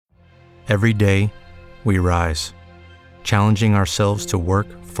Every day, we rise, challenging ourselves to work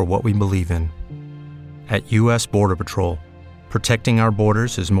for what we believe in. At U.S. Border Patrol, protecting our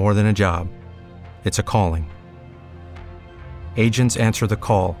borders is more than a job. It's a calling. Agents answer the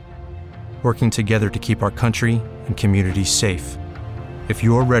call, working together to keep our country and communities safe. If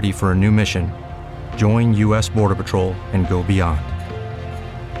you are ready for a new mission, join U.S. Border Patrol and go beyond.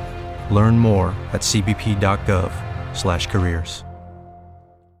 Learn more at cbp.gov/careers.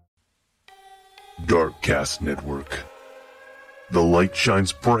 Darkcast Network. The light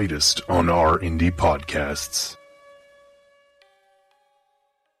shines brightest on our indie podcasts.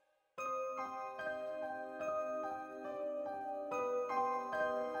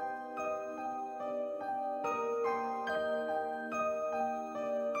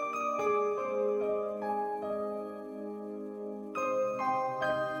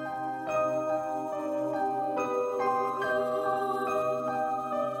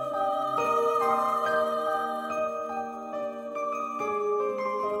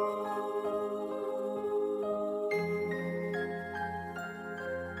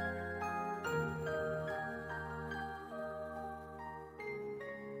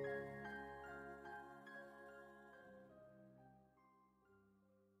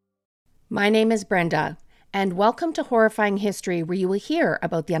 My name is Brenda, and welcome to Horrifying History, where you will hear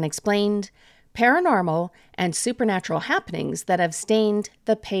about the unexplained, paranormal, and supernatural happenings that have stained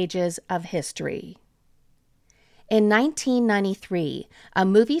the pages of history. In 1993, a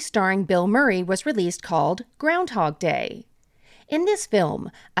movie starring Bill Murray was released called Groundhog Day. In this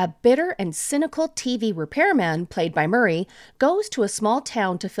film, a bitter and cynical TV repairman, played by Murray, goes to a small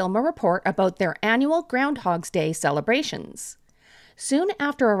town to film a report about their annual Groundhog's Day celebrations. Soon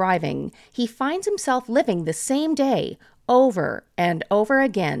after arriving, he finds himself living the same day over and over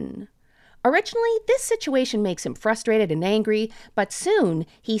again. Originally, this situation makes him frustrated and angry, but soon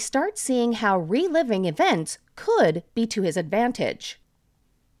he starts seeing how reliving events could be to his advantage.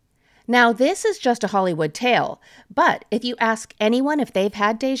 Now, this is just a Hollywood tale, but if you ask anyone if they've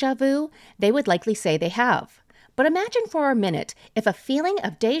had déjà vu, they would likely say they have. But imagine for a minute if a feeling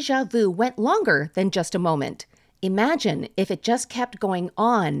of déjà vu went longer than just a moment. Imagine if it just kept going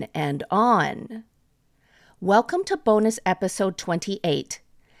on and on. Welcome to bonus episode 28,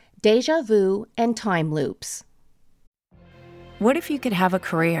 Deja Vu and Time Loops. What if you could have a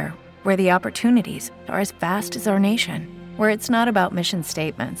career where the opportunities are as vast as our nation, where it's not about mission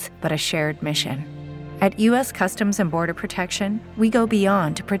statements, but a shared mission? At U.S. Customs and Border Protection, we go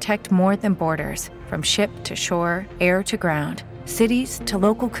beyond to protect more than borders, from ship to shore, air to ground. Cities to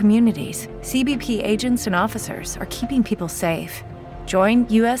local communities, CBP agents and officers are keeping people safe. Join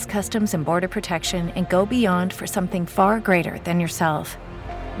U.S. Customs and Border Protection and go beyond for something far greater than yourself.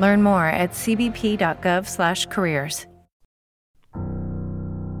 Learn more at cbp.gov/careers.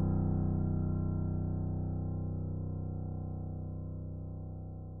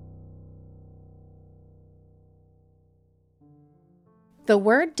 The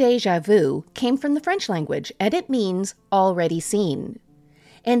word déjà vu came from the French language, and it means already seen.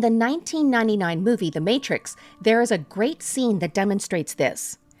 In the 1999 movie The Matrix, there is a great scene that demonstrates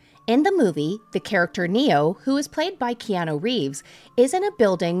this. In the movie, the character Neo, who is played by Keanu Reeves, is in a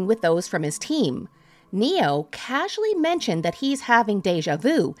building with those from his team. Neo casually mentioned that he's having déjà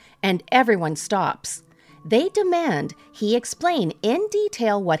vu, and everyone stops. They demand he explain in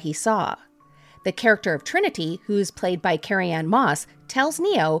detail what he saw. The character of Trinity, who's played by Carrie-Anne Moss, tells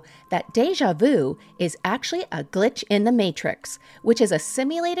Neo that déjà vu is actually a glitch in the Matrix, which is a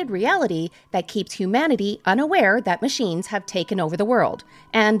simulated reality that keeps humanity unaware that machines have taken over the world,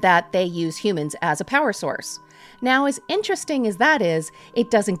 and that they use humans as a power source. Now, as interesting as that is, it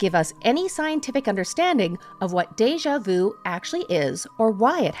doesn't give us any scientific understanding of what déjà vu actually is or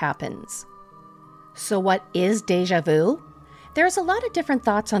why it happens. So what is déjà vu? There's a lot of different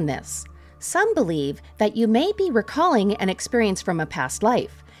thoughts on this. Some believe that you may be recalling an experience from a past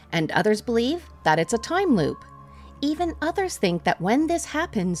life, and others believe that it's a time loop. Even others think that when this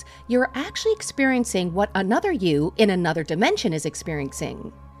happens, you're actually experiencing what another you in another dimension is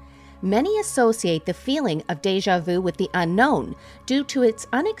experiencing. Many associate the feeling of déjà vu with the unknown due to its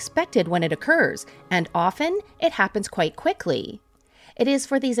unexpected when it occurs, and often it happens quite quickly. It is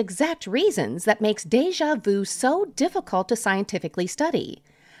for these exact reasons that makes déjà vu so difficult to scientifically study.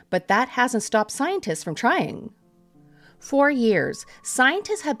 But that hasn't stopped scientists from trying. For years,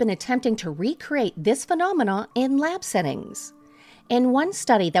 scientists have been attempting to recreate this phenomenon in lab settings. In one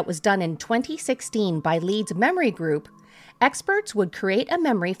study that was done in 2016 by Leeds Memory Group, experts would create a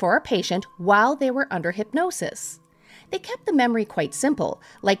memory for a patient while they were under hypnosis. They kept the memory quite simple,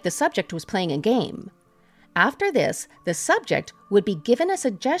 like the subject was playing a game. After this, the subject would be given a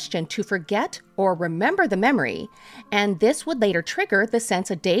suggestion to forget or remember the memory, and this would later trigger the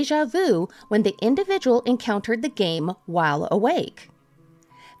sense of déjà vu when the individual encountered the game while awake.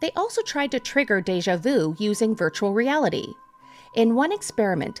 They also tried to trigger déjà vu using virtual reality. In one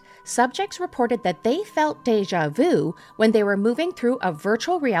experiment, subjects reported that they felt déjà vu when they were moving through a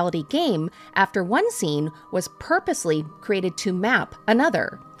virtual reality game after one scene was purposely created to map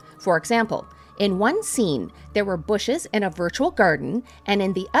another. For example, in one scene, there were bushes in a virtual garden, and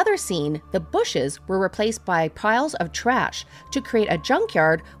in the other scene, the bushes were replaced by piles of trash to create a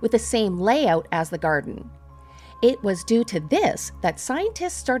junkyard with the same layout as the garden. It was due to this that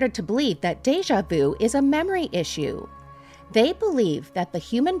scientists started to believe that déjà vu is a memory issue. They believe that the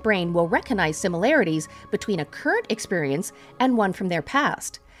human brain will recognize similarities between a current experience and one from their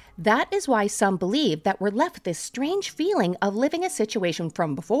past. That is why some believe that we're left with this strange feeling of living a situation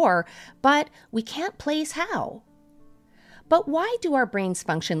from before, but we can't place how. But why do our brains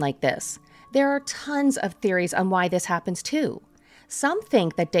function like this? There are tons of theories on why this happens too. Some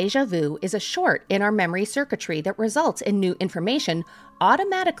think that déjà vu is a short in our memory circuitry that results in new information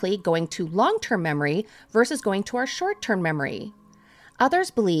automatically going to long-term memory versus going to our short-term memory.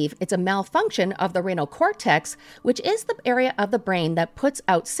 Others believe it's a malfunction of the renal cortex, which is the area of the brain that puts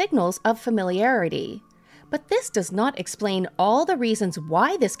out signals of familiarity. But this does not explain all the reasons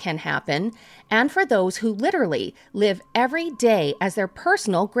why this can happen, and for those who literally live every day as their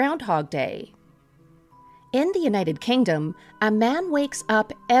personal Groundhog Day. In the United Kingdom, a man wakes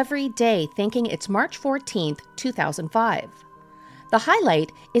up every day thinking it's March 14th, 2005. The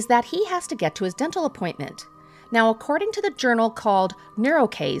highlight is that he has to get to his dental appointment. Now, according to the journal called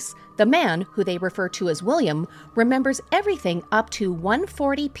Neurocase, the man, who they refer to as William, remembers everything up to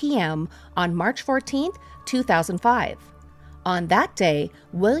 1:40 p.m. on March 14th, 2005. On that day,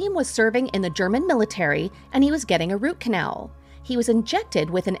 William was serving in the German military and he was getting a root canal. He was injected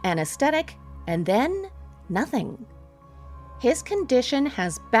with an anesthetic and then nothing. His condition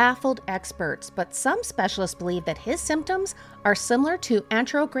has baffled experts, but some specialists believe that his symptoms are similar to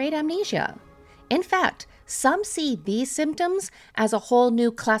anterograde amnesia. In fact, some see these symptoms as a whole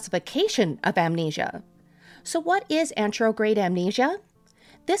new classification of amnesia. So what is anterograde amnesia?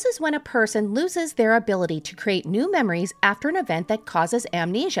 This is when a person loses their ability to create new memories after an event that causes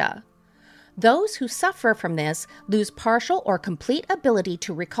amnesia. Those who suffer from this lose partial or complete ability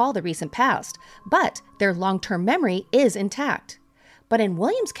to recall the recent past, but their long-term memory is intact. But in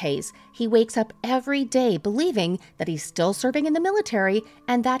William's case, he wakes up every day believing that he's still serving in the military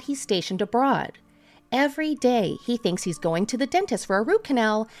and that he's stationed abroad. Every day, he thinks he's going to the dentist for a root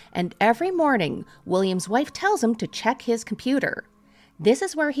canal, and every morning, William's wife tells him to check his computer. This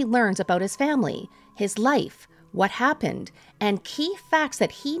is where he learns about his family, his life, what happened, and key facts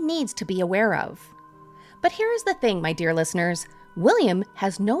that he needs to be aware of. But here's the thing, my dear listeners. William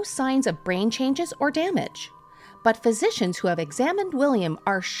has no signs of brain changes or damage. But physicians who have examined William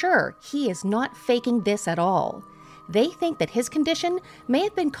are sure he is not faking this at all. They think that his condition may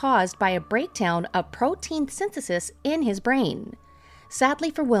have been caused by a breakdown of protein synthesis in his brain. Sadly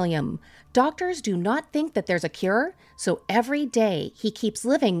for William, doctors do not think that there's a cure, so every day he keeps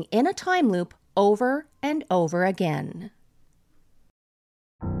living in a time loop over and over again.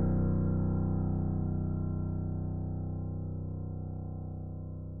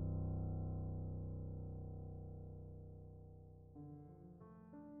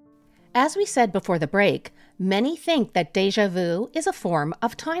 As we said before the break, many think that déjà vu is a form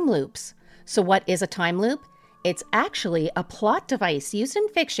of time loops. So what is a time loop? It's actually a plot device used in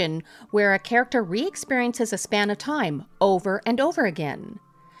fiction where a character re-experiences a span of time over and over again.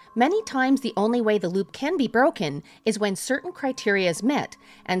 Many times the only way the loop can be broken is when certain criteria is met,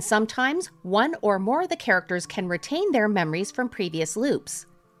 and sometimes one or more of the characters can retain their memories from previous loops.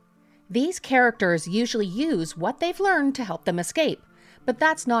 These characters usually use what they've learned to help them escape, but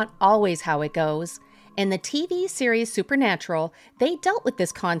that's not always how it goes. In the TV series Supernatural, they dealt with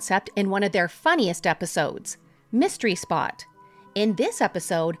this concept in one of their funniest episodes, Mystery Spot. In this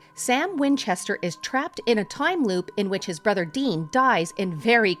episode, Sam Winchester is trapped in a time loop in which his brother Dean dies in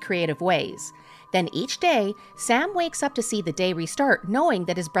very creative ways. Then each day, Sam wakes up to see the day restart, knowing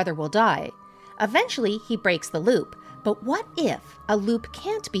that his brother will die. Eventually, he breaks the loop. But what if a loop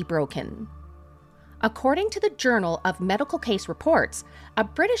can't be broken? According to the Journal of Medical Case Reports, a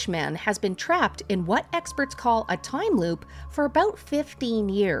British man has been trapped in what experts call a time loop for about 15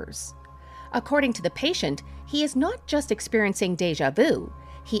 years. According to the patient, he is not just experiencing déjà vu,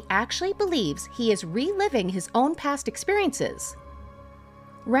 he actually believes he is reliving his own past experiences.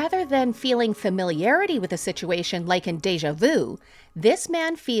 Rather than feeling familiarity with a situation like in Deja Vu, this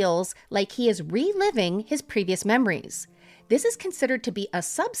man feels like he is reliving his previous memories. This is considered to be a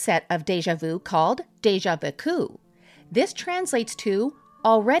subset of Deja Vu called Deja Vécu. This translates to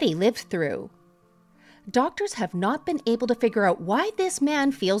already lived through. Doctors have not been able to figure out why this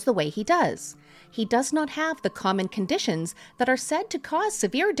man feels the way he does. He does not have the common conditions that are said to cause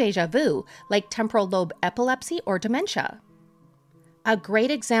severe deja vu, like temporal lobe epilepsy or dementia. A great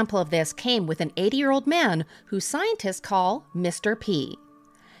example of this came with an 80-year-old man who scientists call Mr. P.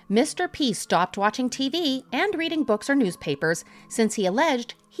 Mr. P stopped watching TV and reading books or newspapers since he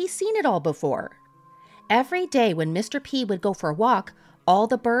alleged he's seen it all before. Every day when Mr. P would go for a walk, all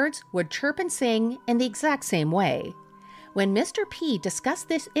the birds would chirp and sing in the exact same way. When Mr. P discussed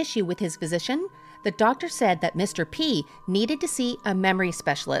this issue with his physician, the doctor said that Mr. P needed to see a memory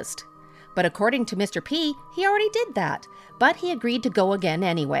specialist. But according to Mr. P, he already did that, but he agreed to go again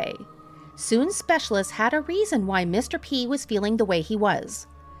anyway. Soon specialists had a reason why Mr. P was feeling the way he was: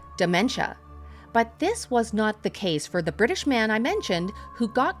 dementia. But this was not the case for the British man I mentioned who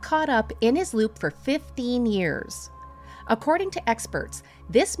got caught up in his loop for 15 years. According to experts,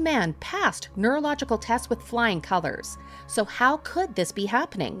 this man passed neurological tests with flying colors. So how could this be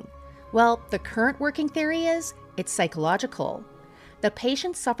happening? Well, the current working theory is it's psychological. The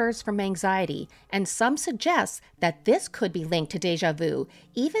patient suffers from anxiety, and some suggest that this could be linked to deja vu,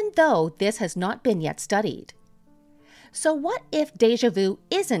 even though this has not been yet studied. So what if deja vu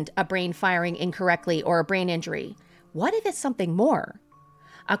isn't a brain firing incorrectly or a brain injury? What if it's something more?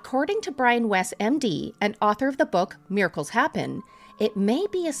 According to Brian West, MD, and author of the book Miracles Happen, it may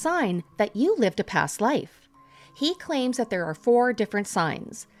be a sign that you lived a past life. He claims that there are 4 different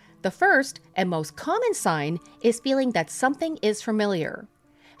signs. The first and most common sign is feeling that something is familiar.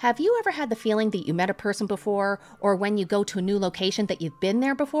 Have you ever had the feeling that you met a person before, or when you go to a new location that you've been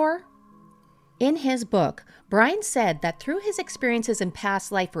there before? In his book, Brian said that through his experiences in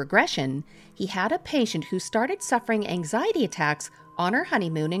past life regression, he had a patient who started suffering anxiety attacks on her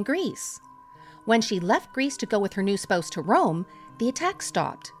honeymoon in Greece. When she left Greece to go with her new spouse to Rome, the attack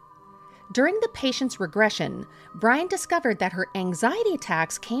stopped. During the patient's regression, Brian discovered that her anxiety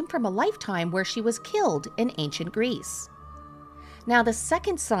attacks came from a lifetime where she was killed in ancient Greece. Now, the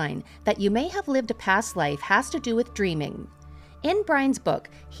second sign that you may have lived a past life has to do with dreaming. In Brian's book,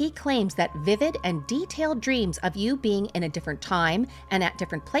 he claims that vivid and detailed dreams of you being in a different time and at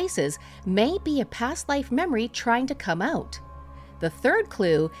different places may be a past life memory trying to come out. The third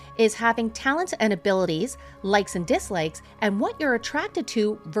clue is having talents and abilities, likes and dislikes, and what you're attracted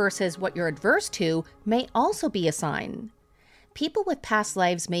to versus what you're adverse to may also be a sign. People with past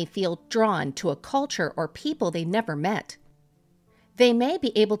lives may feel drawn to a culture or people they never met. They may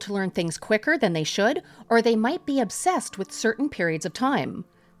be able to learn things quicker than they should, or they might be obsessed with certain periods of time.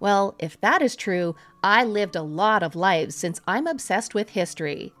 Well, if that is true, I lived a lot of lives since I'm obsessed with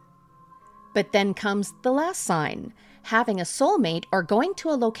history. But then comes the last sign: having a soulmate or going to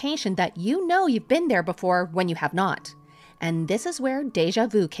a location that you know you've been there before when you have not. And this is where deja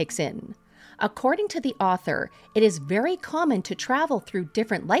vu kicks in. According to the author, it is very common to travel through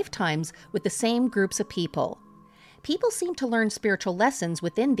different lifetimes with the same groups of people. People seem to learn spiritual lessons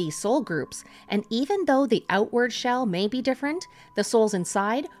within these soul groups, and even though the outward shell may be different, the souls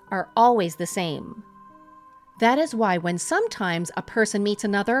inside are always the same. That is why when sometimes a person meets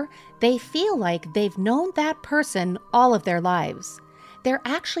another, they feel like they've known that person all of their lives. They're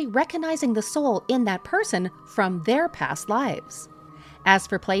actually recognizing the soul in that person from their past lives. As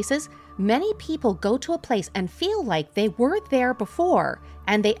for places, many people go to a place and feel like they were there before,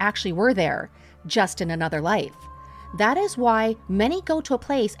 and they actually were there, just in another life. That is why many go to a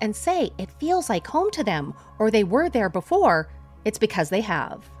place and say it feels like home to them, or they were there before. It's because they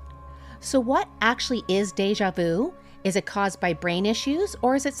have. So what actually is deja vu? Is it caused by brain issues,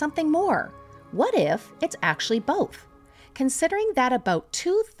 or is it something more? What if it's actually both? Considering that about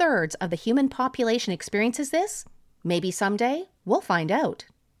 2/3 of the human population experiences this, maybe someday we'll find out.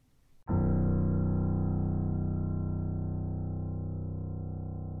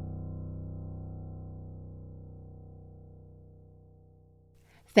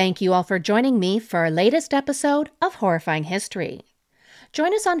 Thank you all for joining me for our latest episode of Horrifying History.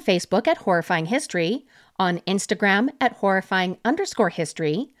 Join us on Facebook at Horrifying History, on Instagram at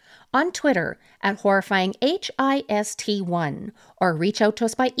Horrifying_history, on Twitter at HorrifyingHIST1, or reach out to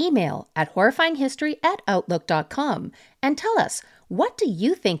us by email at horrifyinghistory@outlook.com and tell us, what do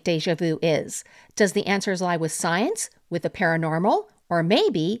you think deja vu is? Does the answers lie with science, with the paranormal, or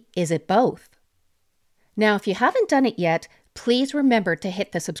maybe is it both? Now, if you haven't done it yet, please remember to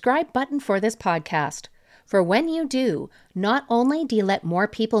hit the subscribe button for this podcast. For when you do, not only do you let more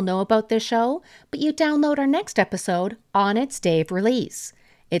people know about this show, but you download our next episode on its day of release.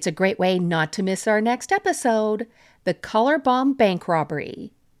 It's a great way not to miss our next episode, The Color Bomb Bank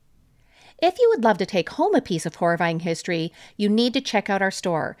Robbery. If you would love to take home a piece of horrifying history, you need to check out our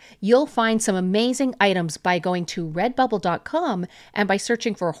store. You'll find some amazing items by going to redbubble.com and by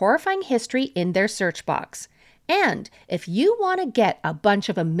searching for horrifying history in their search box. And if you want to get a bunch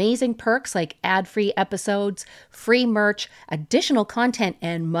of amazing perks like ad-free episodes, free merch, additional content,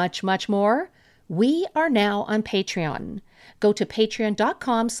 and much, much more, we are now on Patreon. Go to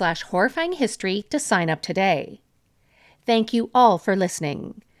patreon.com/horrifyinghistory to sign up today. Thank you all for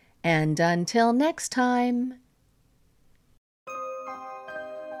listening. And until next time,